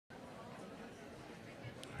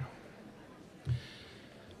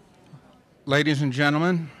Ladies and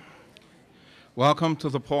gentlemen, welcome to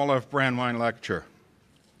the Paul F-Brandwein Lecture.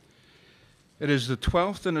 It is the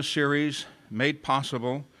 12th in a series made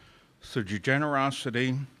possible through the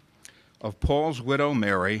generosity of Paul's widow,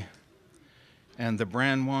 Mary, and the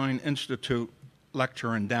Brandwein Institute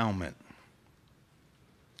Lecture Endowment.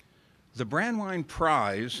 The Brandwein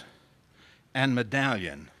Prize and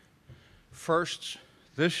Medallion, firsts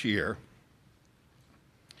this year,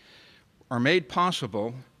 are made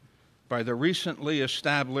possible by the recently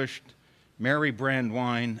established Mary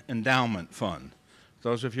Brandwein Endowment Fund.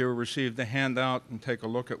 Those of you who received the handout and take a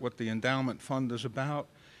look at what the endowment fund is about,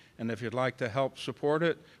 and if you'd like to help support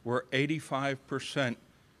it, we're 85%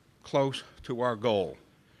 close to our goal,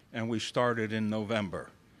 and we started in November.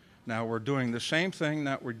 Now we're doing the same thing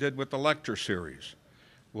that we did with the lecture series.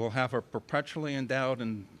 We'll have a perpetually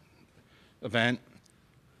endowed event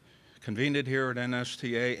convened here at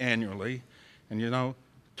NSTA annually, and you know,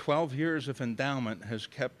 12 years of endowment has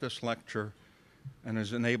kept this lecture and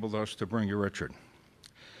has enabled us to bring you Richard.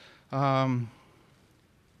 Mary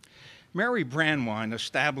Brandwein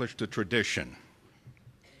established a tradition.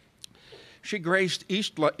 She graced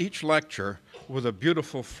each lecture with a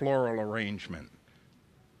beautiful floral arrangement.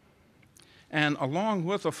 And along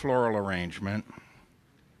with a floral arrangement,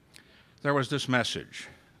 there was this message.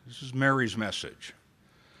 This is Mary's message.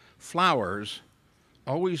 Flowers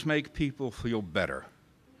always make people feel better,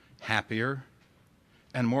 happier,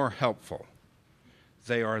 and more helpful.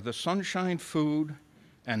 They are the sunshine, food,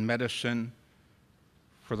 and medicine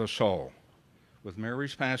for the soul. With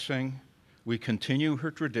Mary's passing, we continue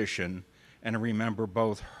her tradition and remember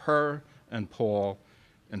both her and Paul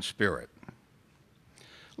in spirit.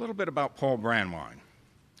 A little bit about Paul Brandwein.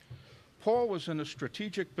 Paul was in a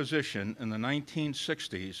strategic position in the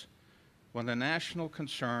 1960s when the national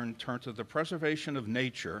concern turned to the preservation of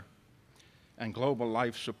nature and global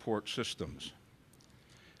life support systems.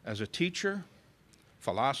 As a teacher,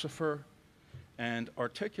 philosopher, and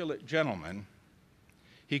articulate gentleman,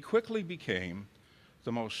 he quickly became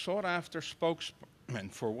the most sought-after spokesman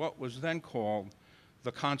for what was then called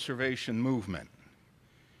the conservation movement.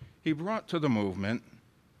 He brought to the movement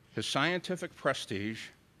his scientific prestige,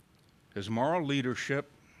 his moral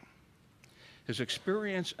leadership, his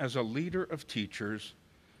experience as a leader of teachers,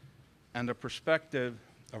 and the perspective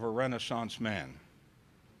of a Renaissance man.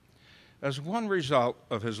 As one result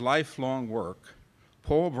of his lifelong work,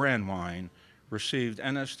 Paul Brandwein received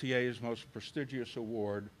NSTA's most prestigious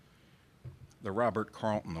award, the Robert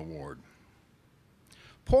Carlton Award.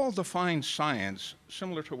 Paul defined science,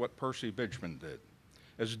 similar to what Percy Bridgman did,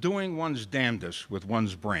 as doing one's damnedest with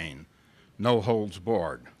one's brain, no holds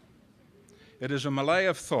barred. It is a melee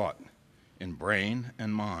of thought in brain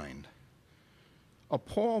and mind. A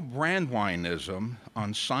Paul Brandweinism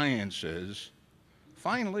on science is,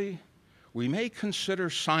 finally, we may consider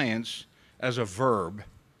science as a verb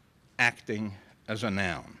acting as a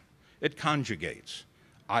noun. It conjugates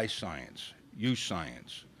I science, you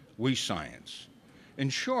science, we science. In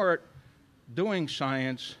short, doing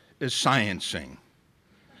science is sciencing.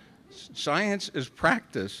 Science is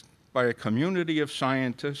practiced by a community of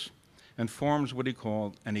scientists and forms what he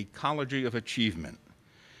called an ecology of achievement.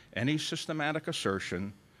 Any systematic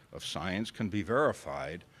assertion of science can be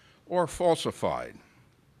verified or falsified.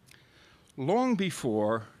 Long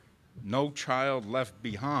before No Child Left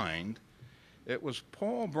Behind, it was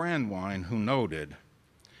Paul Brandwein who noted,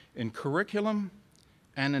 in curriculum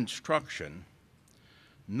and instruction,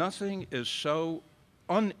 nothing is so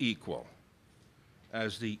unequal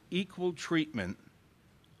as the equal treatment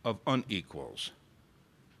of unequals.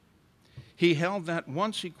 He held that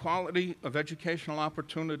once equality of educational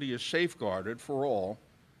opportunity is safeguarded for all,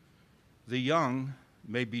 the young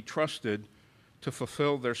may be trusted to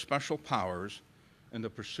fulfill their special powers in the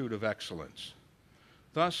pursuit of excellence.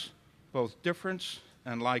 Thus, both difference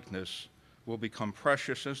and likeness will become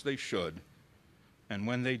precious as they should, and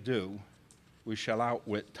when they do, we shall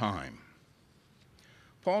outwit time.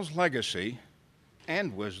 Paul's legacy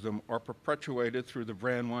and wisdom are perpetuated through the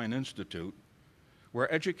Brandwein Institute,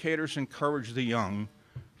 where educators encourage the young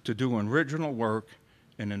to do original work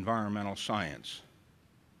in environmental science.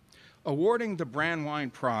 Awarding the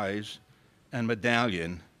Brandwein Prize and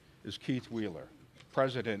Medallion is Keith Wheeler,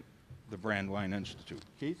 President of the Brandwein Institute.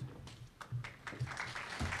 Keith?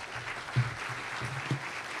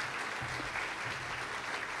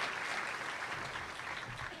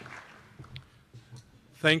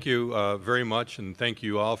 Thank you very much, and thank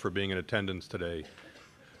you all for being in attendance today.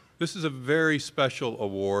 This is a very special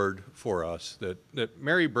award for us that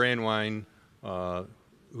Mary Brandwein,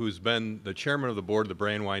 who's been the chairman of the board of the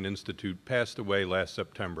Brandwein Institute, passed away last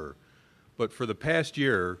September. But for the past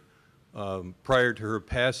year, prior to her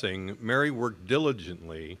passing, Mary worked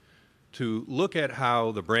diligently to look at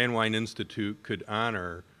how the Brandwein Institute could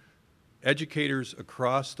honor educators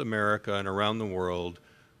across America and around the world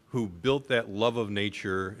who built that love of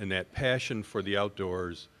nature and that passion for the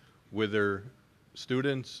outdoors with their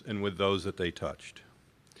students and with those that they touched.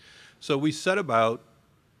 So we set about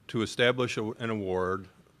to establish an award,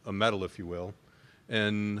 a medal if you will,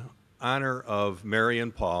 in honor of Mary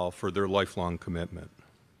and Paul for their lifelong commitment.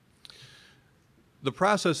 The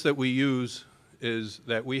process that we use is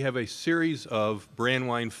that we have a series of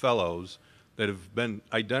Brandwein Fellows that have been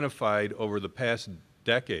identified over the past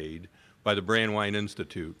decade by the Brandwein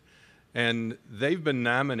Institute. And they've been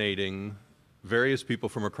nominating various people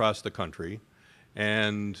from across the country.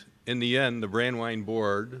 And in the end, the Brandwein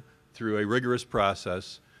Board, through a rigorous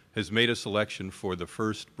process, has made a selection for the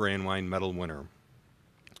first Brandwein Medal winner.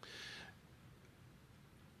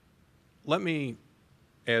 Let me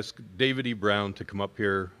ask David E. Brown to come up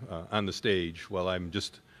here on the stage while I'm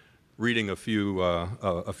just reading a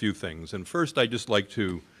few things. And first, I'd just like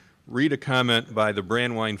to read a comment by the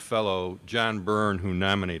Brandwein Fellow, John Byrne, who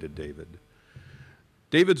nominated David.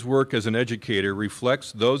 David's work as an educator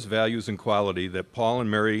reflects those values and quality that Paul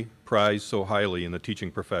and Mary prize so highly in the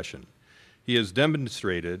teaching profession. He has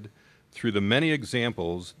demonstrated through the many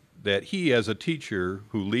examples that he, as a teacher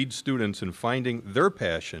who leads students in finding their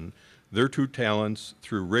passion, their true talents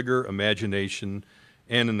through rigor, imagination,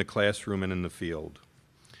 and in the classroom and in the field.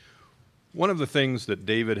 One of the things that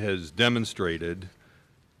David has demonstrated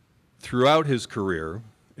throughout his career,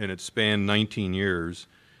 and it spanned 19 years,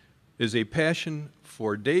 is a passion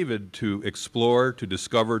for David to explore, to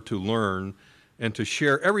discover, to learn, and to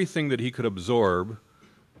share everything that he could absorb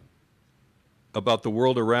about the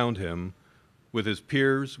world around him with his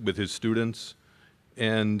peers, with his students,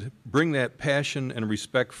 and bring that passion and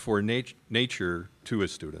respect for nature to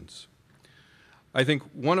his students. I think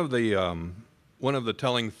one of the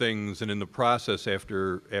telling things, and in the process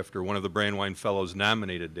after one of the Brandwein Fellows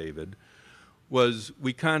nominated David, was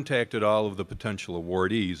we contacted all of the potential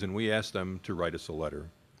awardees and we asked them to write us a letter.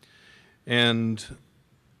 And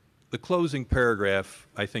the closing paragraph,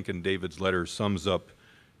 I think, in David's letter sums up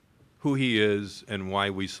who he is and why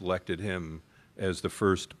we selected him as the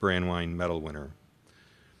first Brandwein Medal winner.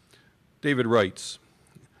 David writes,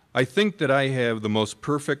 "I think that I have the most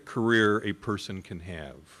perfect career a person can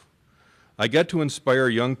have. I get to inspire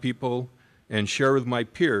young people and share with my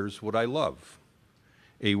peers what I love.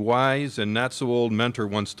 A wise and not-so-old mentor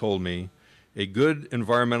once told me, a good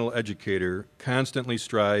environmental educator constantly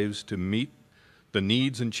strives to meet the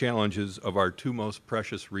needs and challenges of our two most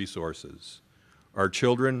precious resources, our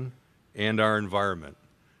children and our environment,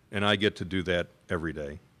 and I get to do that every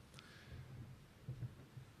day."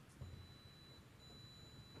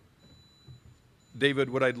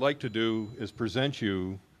 David, what I'd like to do is present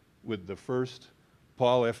you with the first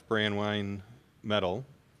Paul F. Brandwein Medal.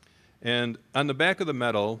 And on the back of the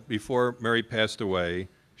medal, before Mary passed away,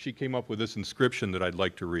 she came up with this inscription that I'd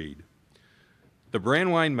like to read. "The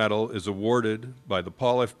Brandwein Medal is awarded by the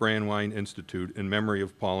Paul F. Brandwein Institute in memory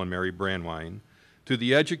of Paul and Mary Brandwein to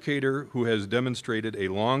the educator who has demonstrated a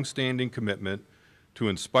long-standing commitment to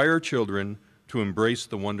inspire children to embrace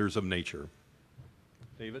the wonders of nature."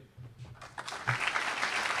 David?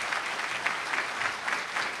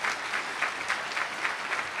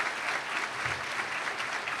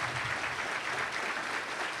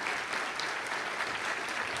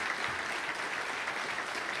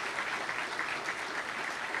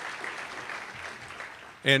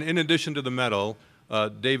 And in addition to the medal,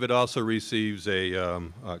 David also receives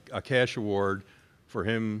a cash award for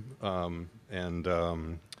him,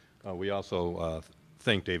 and we also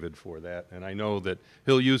thank David for that. And I know that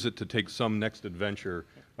he'll use it to take some next adventure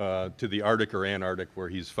to the Arctic or Antarctic, where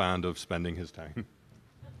he's fond of spending his time.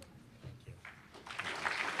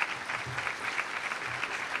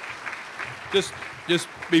 Just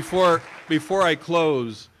before I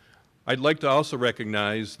close, I'd like to also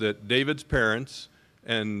recognize that David's parents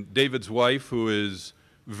and David's wife, who is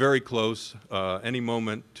very close any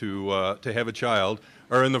moment to have a child,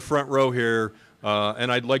 are in the front row here,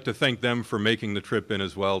 and I'd like to thank them for making the trip in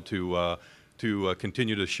as well to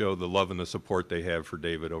continue to show the love and the support they have for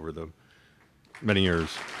David over the many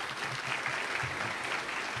years.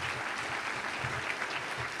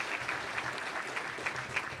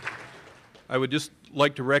 I would just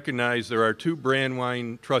like to recognize there are two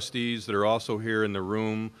Brandwein trustees that are also here in the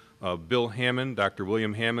room. Bill Hammond, Dr.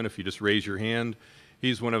 William Hammond, if you just raise your hand.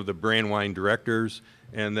 He's one of the Brandwein directors.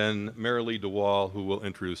 And then Marilee DeWall, who will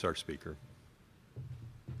introduce our speaker.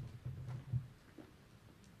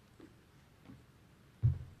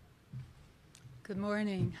 Good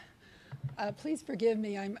morning. Please forgive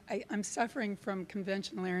me. I'm suffering from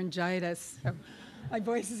conventional laryngitis, so my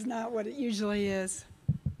voice is not what it usually is.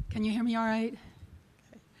 Can you hear me all right?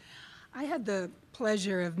 Okay. I had the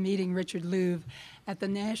pleasure of meeting Richard Louv at the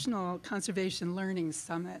National Conservation Learning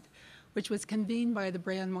Summit, which was convened by the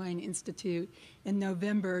Brandwein Institute in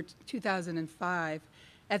November 2005.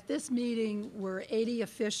 At this meeting were 80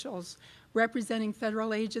 officials representing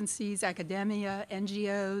federal agencies, academia,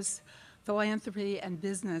 NGOs, philanthropy, and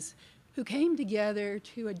business who came together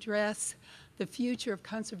to address the future of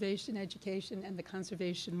conservation education and the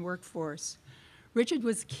conservation workforce. Richard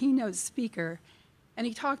was keynote speaker, and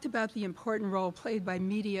he talked about the important role played by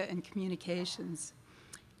media and communications.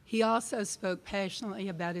 He also spoke passionately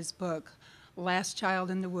about his book, Last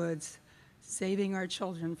Child in the Woods, Saving Our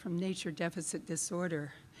Children from Nature Deficit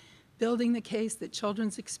Disorder, building the case that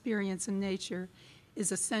children's experience in nature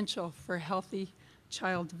is essential for healthy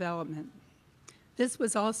child development. This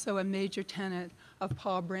was also a major tenet of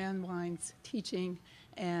Paul Brandwein's teaching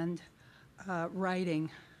and writing.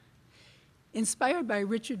 Inspired by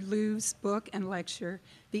Richard Louv's book and lecture,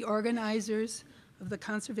 the organizers of the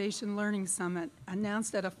Conservation Learning Summit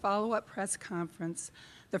announced at a follow-up press conference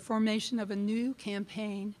the formation of a new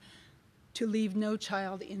campaign to leave no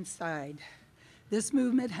child inside. This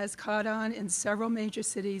movement has caught on in several major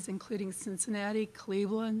cities, including Cincinnati,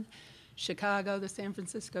 Cleveland, Chicago, the San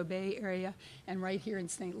Francisco Bay Area, and right here in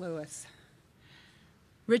St. Louis.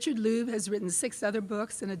 Richard Louv has written 6 other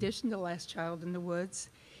books in addition to Last Child in the Woods.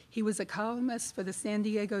 He was a columnist for the San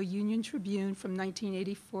Diego Union Tribune from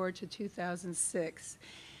 1984 to 2006,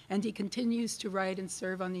 and he continues to write and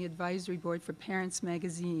serve on the advisory board for Parents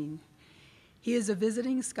Magazine. He is a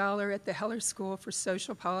visiting scholar at the Heller School for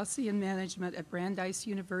Social Policy and Management at Brandeis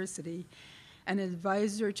University, an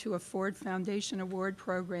advisor to a Ford Foundation Award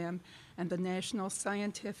program and the National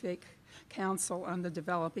Scientific Council on the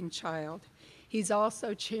Developing Child. He's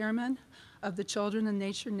also chairman of the Children in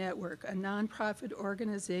Nature Network, a nonprofit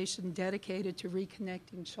organization dedicated to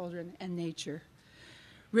reconnecting children and nature.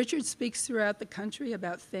 Richard speaks throughout the country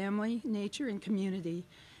about family, nature, and community,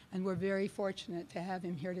 and we're very fortunate to have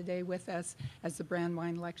him here today with us as the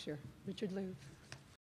Brandwein Lecture. Richard Louv.